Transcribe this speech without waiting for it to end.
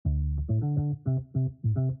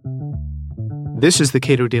This is the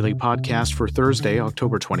Cato Daily Podcast for Thursday,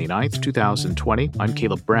 October 29th, 2020. I'm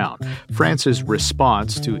Caleb Brown. France's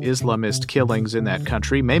response to Islamist killings in that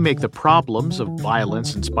country may make the problems of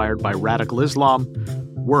violence inspired by radical Islam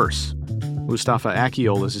worse. Mustafa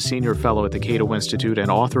Akyol is a senior fellow at the Cato Institute and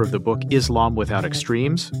author of the book Islam Without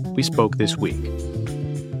Extremes. We spoke this week.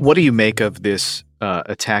 What do you make of this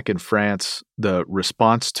attack in France, the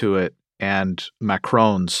response to it, and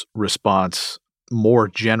Macron's response more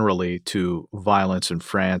generally to violence in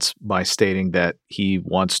France by stating that he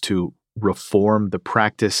wants to reform the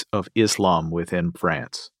practice of Islam within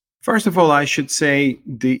France? First of all, I should say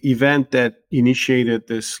the event that initiated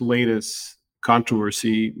this latest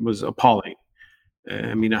controversy was appalling.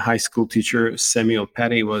 A high school teacher, Samuel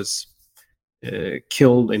Paty, was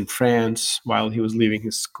killed in France while he was leaving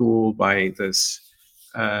his school by this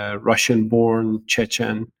Russian-born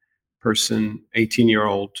Chechen person,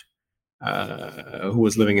 18-year-old, who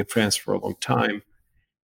was living in France for a long time,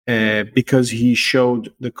 because he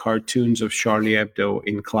showed the cartoons of Charlie Hebdo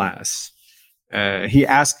in class. He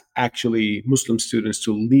asked actually Muslim students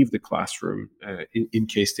to leave the classroom in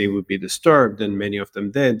case they would be disturbed, and many of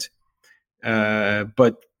them did.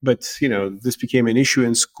 But this became an issue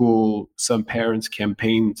in school. Some parents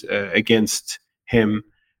campaigned against him,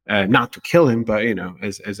 not to kill him, but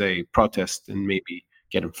as a protest and maybe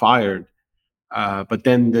get him fired. But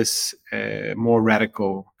then this more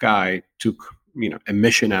radical guy took, a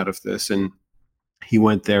mission out of this, and he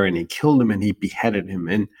went there and he killed him and he beheaded him.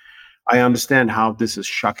 And I understand how this is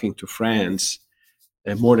shocking to France.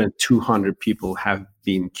 More than 200 people have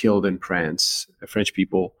been killed in France, French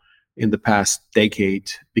people, in the past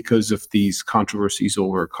decade because of these controversies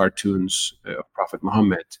over cartoons of Prophet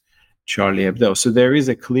Muhammad, Charlie Hebdo. So there is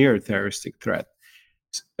a clear terroristic threat.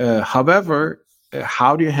 However,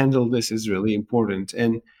 how do you handle this is really important.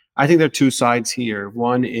 And I think there are two sides here.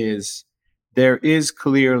 One is there is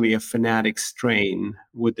clearly a fanatic strain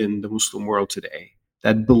within the Muslim world today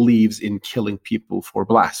that believes in killing people for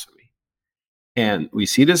blasphemy. And we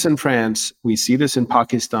see this in France. We see this in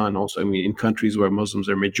Pakistan also. In countries where Muslims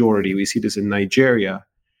are majority. We see this in Nigeria.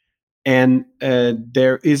 And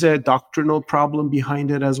there is a doctrinal problem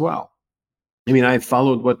behind it as well. I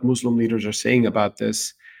followed what Muslim leaders are saying about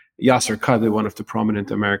this. Yasser Qadhi, one of the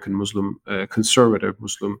prominent American Muslim, conservative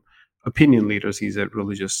Muslim opinion leaders, he's a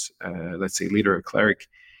religious, leader, a cleric.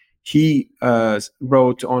 He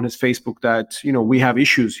wrote on his Facebook that, we have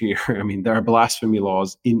issues here. There are blasphemy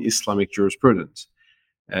laws in Islamic jurisprudence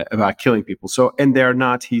about killing people. So, and they're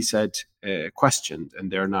not, he said, questioned,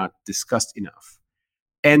 and they're not discussed enough.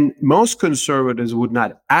 And most conservatives would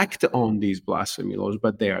not act on these blasphemy laws,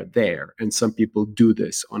 but they are there. And some people do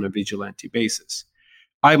this on a vigilante basis.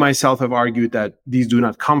 I myself have argued that these do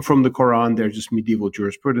not come from the Quran. They're just medieval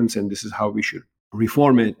jurisprudence, and this is how we should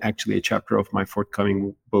reform it. Actually, a chapter of my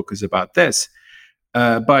forthcoming book is about this.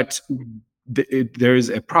 But there is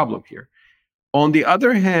a problem here. On the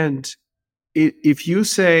other hand, if you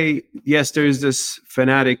say, yes, there is this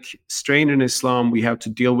fanatic strain in Islam, we have to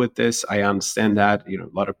deal with this. I understand that. A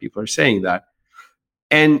lot of people are saying that.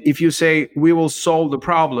 And if you say, we will solve the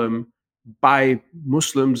problem by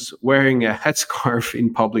Muslims wearing a headscarf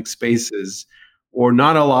in public spaces or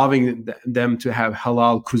not allowing them to have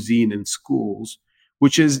halal cuisine in schools,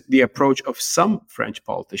 which is the approach of some French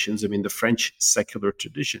politicians, the French secular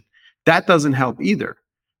tradition, that doesn't help either.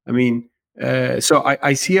 So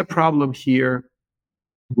I see a problem here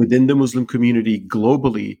within the Muslim community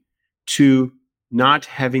globally to not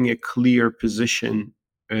having a clear position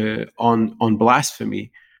on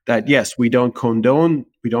blasphemy. That, yes, we don't condone,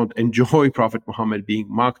 we don't enjoy Prophet Muhammad being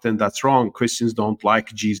mocked, and that's wrong. Christians don't like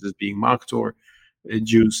Jesus being mocked, or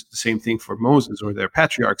Jews, the same thing for Moses or their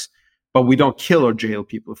patriarchs, but we don't kill or jail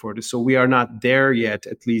people for this. So we are not there yet,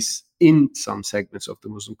 at least in some segments of the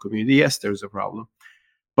Muslim community. Yes, there's a problem.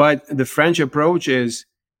 But the French approach is,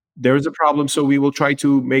 there is a problem, so we will try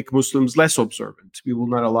to make Muslims less observant. We will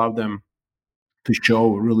not allow them to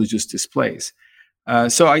show religious displays.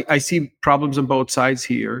 So I see problems on both sides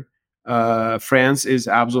here. France is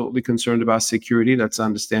absolutely concerned about security. That's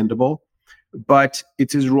understandable. But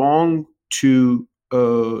it is wrong to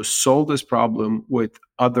solve this problem with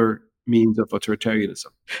other means of authoritarianism.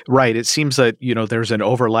 Right. It seems that, there's an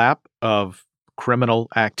overlap of criminal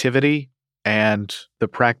activity and the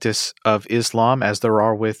practice of Islam, as there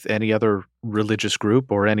are with any other religious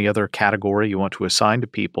group or any other category you want to assign to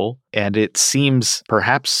people. And it seems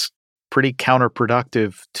perhaps pretty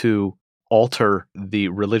counterproductive to alter the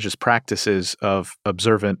religious practices of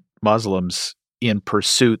observant Muslims in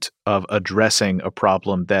pursuit of addressing a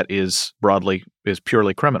problem that is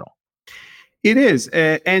purely criminal. It is.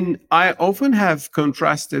 And I often have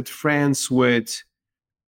contrasted France with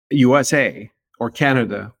USA or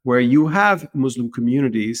Canada, where you have Muslim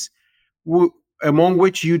communities among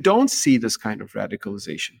which you don't see this kind of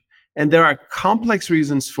radicalization. And there are complex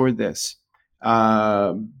reasons for this.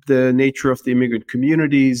 The nature of the immigrant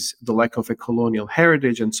communities, the lack of a colonial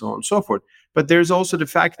heritage, and so on and so forth. But there's also the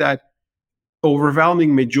fact that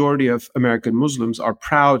overwhelming majority of American Muslims are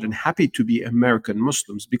proud and happy to be American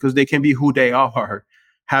Muslims because they can be who they are,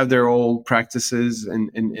 have their old practices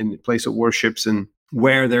and place of worships, and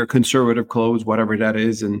wear their conservative clothes, whatever that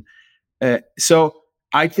is. And so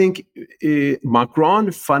I think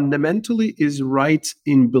Macron fundamentally is right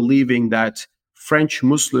in believing that French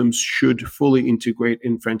Muslims should fully integrate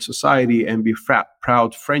in French society and be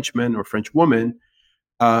proud Frenchmen or French women.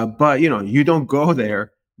 But you don't go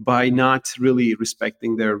there by not really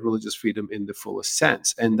respecting their religious freedom in the fullest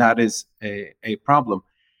sense, and that is a problem.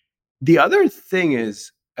 The other thing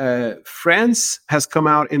is, France has come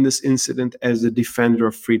out in this incident as a defender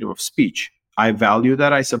of freedom of speech. I value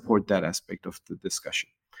that. I support that aspect of the discussion.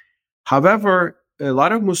 However, a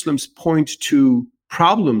lot of Muslims point to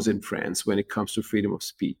problems in France when it comes to freedom of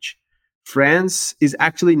speech. France is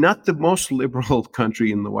actually not the most liberal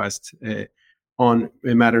country in the West on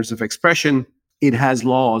matters of expression. It has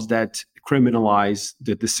laws that criminalize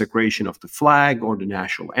the desecration of the flag or the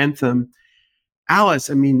national anthem. Alice,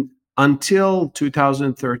 I mean, until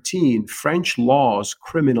 2013, French laws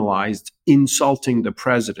criminalized insulting the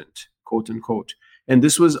president, quote unquote. And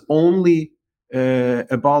this was only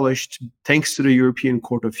abolished thanks to the European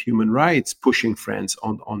Court of Human Rights pushing France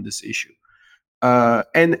on this issue.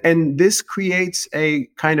 And this creates a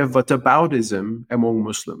kind of whataboutism among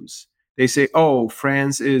Muslims. They say, oh,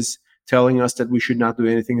 France is telling us that we should not do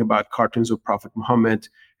anything about cartoons of Prophet Muhammad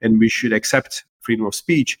and we should accept freedom of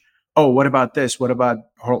speech. Oh, what about this? What about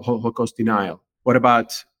Holocaust denial? What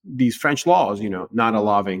about these French laws, not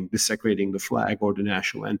allowing desecrating the flag or the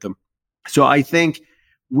national anthem? So I think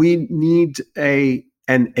we need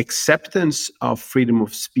an acceptance of freedom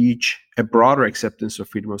of speech, a broader acceptance of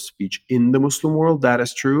freedom of speech in the Muslim world. That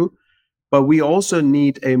is true. But we also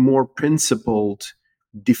need a more principled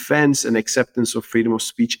defense and acceptance of freedom of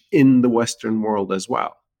speech in the Western world as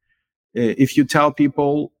well. If you tell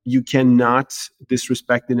people you cannot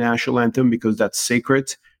disrespect the national anthem because that's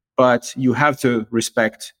sacred, but you have to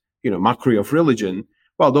respect, mockery of religion,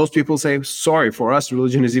 well, those people say, sorry, for us,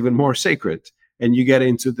 religion is even more sacred. And you get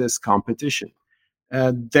into this competition.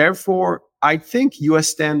 Therefore, I think US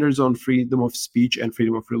standards on freedom of speech and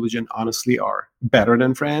freedom of religion honestly are better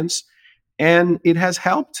than France. And it has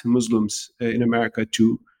helped Muslims in America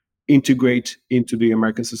to integrate into the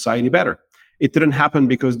American society better. It didn't happen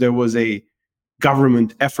because there was a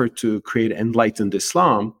government effort to create enlightened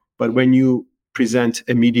Islam. But when you present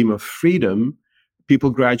a medium of freedom, people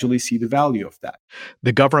gradually see the value of that.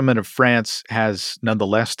 The government of France has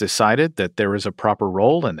nonetheless decided that there is a proper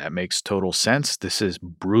role, and that makes total sense. This is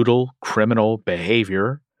brutal criminal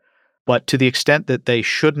behavior. But to the extent that they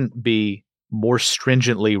shouldn't be more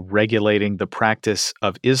stringently regulating the practice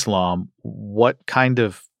of Islam, what kind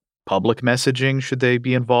of public messaging should they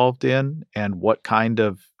be involved in, and what kind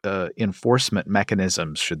of enforcement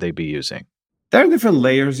mechanisms should they be using? There are different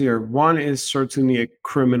layers here. One is certainly a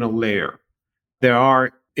criminal layer. There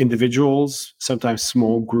are individuals, sometimes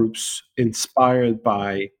small groups, inspired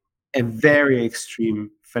by a very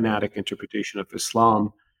extreme fanatic interpretation of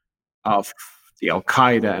Islam, of the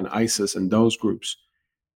Al-Qaeda and ISIS and those groups.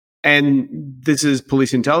 And this is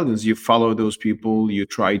police intelligence. You follow those people, you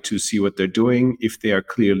try to see what they're doing. If they are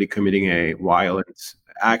clearly committing a violent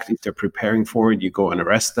act, if they're preparing for it, you go and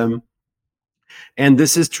arrest them. And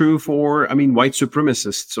this is true for, white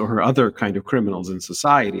supremacists or other kind of criminals in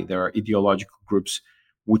society. There are ideological groups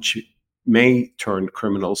which may turn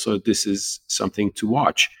criminal. So this is something to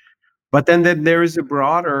watch. But then there is a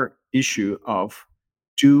broader issue of,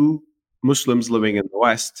 do Muslims living in the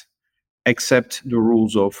West accept the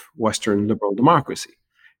rules of Western liberal democracy?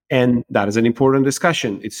 And that is an important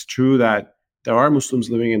discussion. It's true that there are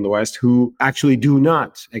Muslims living in the West who actually do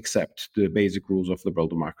not accept the basic rules of liberal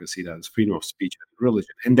democracy, that is freedom of speech and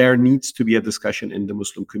religion. And there needs to be a discussion in the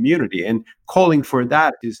Muslim community. And calling for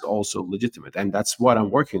that is also legitimate. And that's what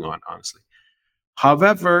I'm working on, honestly.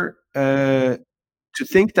 However, to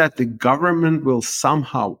think that the government will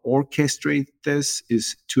somehow orchestrate this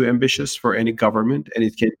is too ambitious for any government, and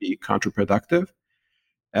it can be counterproductive.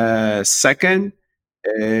 Second,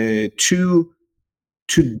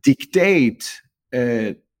 to dictate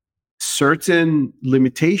certain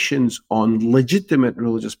limitations on legitimate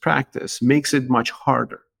religious practice makes it much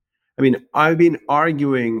harder. I mean, I've been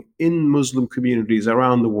arguing in Muslim communities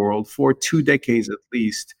around the world for 2 decades at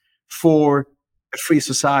least for a free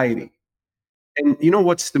society. And you know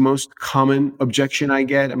what's the most common objection I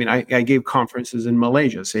get? I mean, I gave conferences in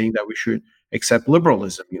Malaysia saying that we should accept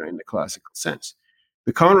liberalism, in the classical sense.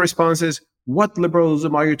 The common response is, what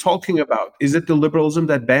liberalism are you talking about? Is it the liberalism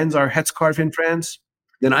that bans our headscarf in France?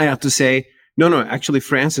 Then I have to say, no, no, actually,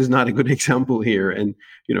 France is not a good example here. And,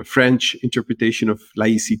 French interpretation of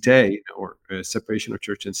laïcité, or separation of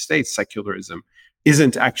church and state, secularism,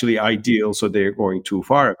 isn't actually ideal. So they're going too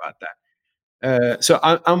far about that. So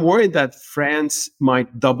I'm worried that France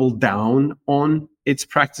might double down on its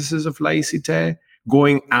practices of laïcité,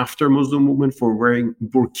 going after Muslim women for wearing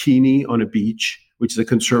burkini on a beach, which is a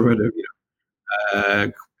conservative,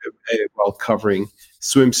 while covering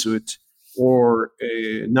swimsuit, or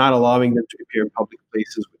not allowing them to appear in public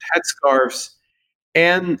places with headscarves.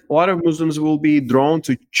 And a lot of Muslims will be drawn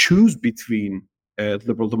to choose between a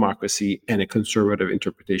liberal democracy and a conservative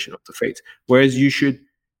interpretation of the faith. Whereas you should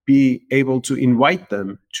be able to invite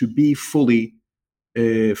them to be fully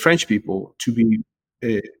French people, to be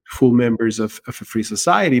full members of a free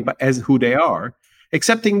society, but as who they are,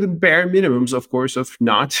 accepting the bare minimums, of course, of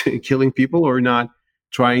not killing people or not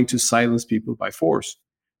trying to silence people by force.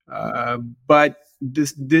 But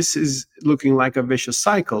this is looking like a vicious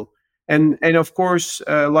cycle. And of course,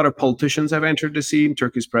 a lot of politicians have entered the scene.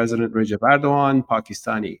 Turkey's President Recep Erdogan,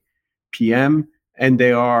 Pakistani PM, and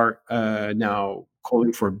they are now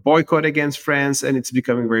calling for a boycott against France, and it's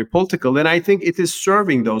becoming very political. And I think it is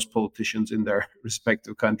serving those politicians in their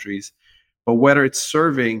respective countries. But whether it's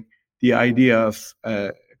serving the idea of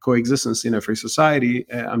coexistence in a free society,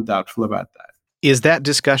 I'm doubtful about that. Is that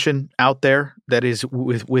discussion out there that is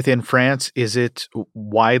within France? Is it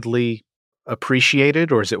widely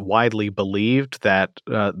appreciated, or is it widely believed that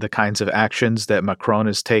the kinds of actions that Macron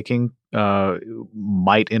is taking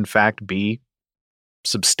might in fact be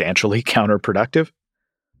substantially counterproductive?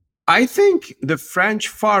 I think the French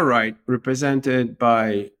far right, represented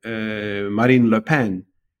by Marine Le Pen,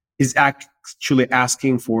 is actually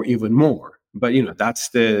asking for even more. But that's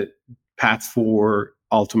the path for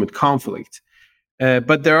ultimate conflict.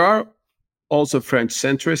 But there are also French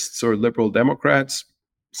centrists or liberal Democrats.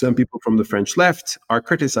 Some people from the French left are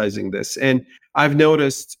criticizing this. And I've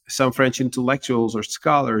noticed some French intellectuals or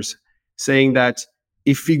scholars saying that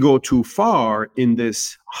if we go too far in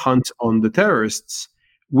this hunt on the terrorists,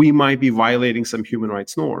 we might be violating some human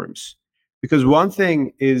rights norms. Because one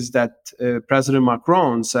thing is that President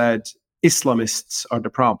Macron said Islamists are the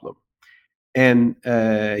problem, and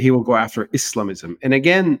he will go after Islamism. And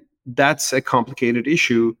again, that's a complicated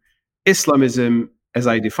issue. Islamism, as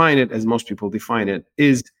I define it, as most people define it,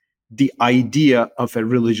 is the idea of a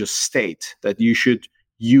religious state, that you should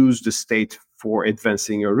use the state for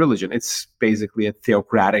advancing your religion. It's basically a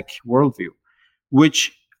theocratic worldview,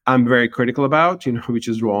 which I'm very critical about, which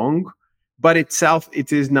is wrong. But itself,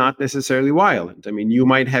 it is not necessarily violent. I mean, you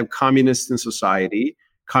might have communists in society.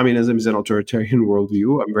 Communism is an authoritarian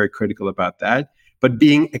worldview. I'm very critical about that. But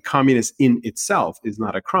being a communist in itself is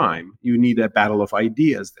not a crime. You need a battle of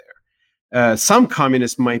ideas there. Some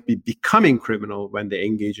communists might be becoming criminal when they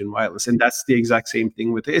engage in violence. And that's the exact same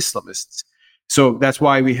thing with the Islamists. So that's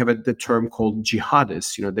why we have the term called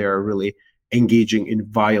jihadists. They are really engaging in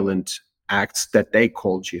violent acts that they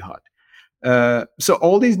call jihad. So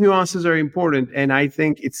all these nuances are important. And I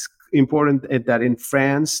think it's important that in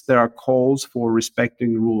France, there are calls for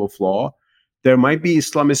respecting the rule of law. There might be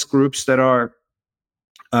Islamist groups that are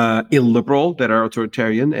illiberal, that are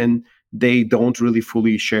authoritarian, and they don't really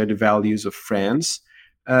fully share the values of France.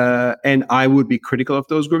 And I would be critical of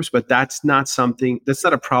those groups, but that's not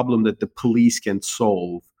a problem that the police can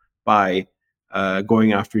solve by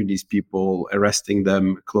going after these people, arresting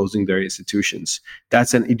them, closing their institutions.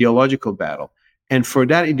 That's an ideological battle. And for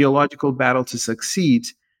that ideological battle to succeed,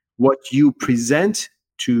 what you present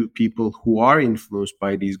to people who are influenced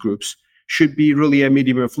by these groups should be really a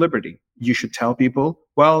medium of liberty. You should tell people,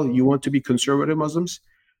 well, you want to be conservative Muslims?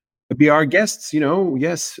 Be our guests,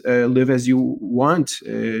 yes, live as you want.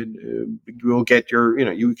 You'll get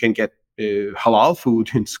you can get halal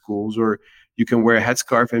food in schools, or you can wear a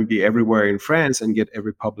headscarf and be everywhere in France and get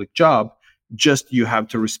every public job. Just you have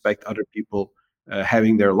to respect other people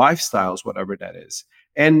having their lifestyles, whatever that is.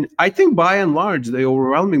 And I think by and large, the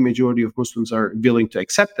overwhelming majority of Muslims are willing to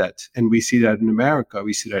accept that. And we see that in America,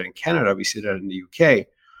 we see that in Canada, we see that in the UK.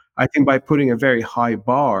 I think by putting a very high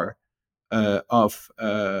bar of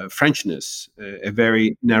Frenchness, a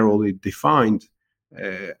very narrowly defined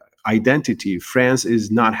identity, France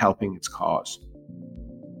is not helping its cause.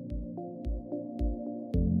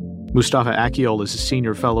 Mustafa Akyol is a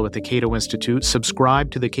senior fellow at the Cato Institute. Subscribe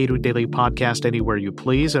to the Cato Daily Podcast anywhere you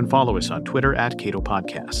please and follow us on Twitter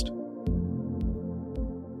 @CatoPodcast.